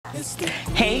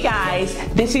Hey guys,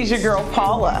 this is your girl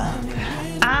Paula.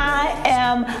 I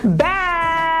am back.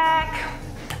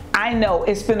 I know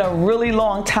it's been a really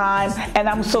long time and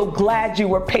I'm so glad you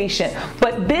were patient,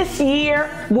 but this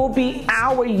year will be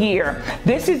our year.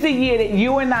 This is the year that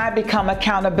you and I become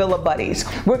accountability buddies.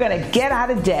 We're gonna get out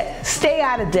of debt, stay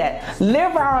out of debt,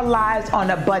 live our lives on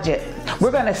a budget.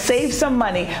 We're gonna save some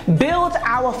money, build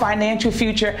our financial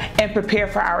future, and prepare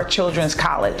for our children's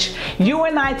college. You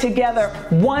and I together,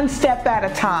 one step at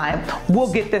a time,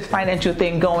 we'll get this financial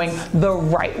thing going the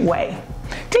right way.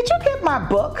 Did you get my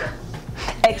book?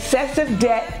 Excessive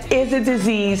debt is a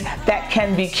disease that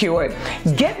can be cured.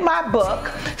 Get my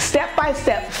book, step by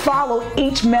step, follow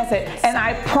each method, and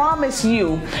I promise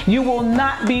you, you will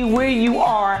not be where you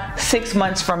are 6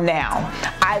 months from now.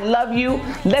 I love you.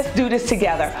 Let's do this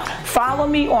together. Follow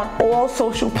me on all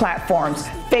social platforms,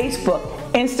 Facebook,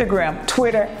 Instagram,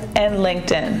 Twitter, and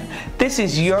LinkedIn. This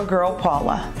is your girl,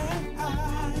 Paula.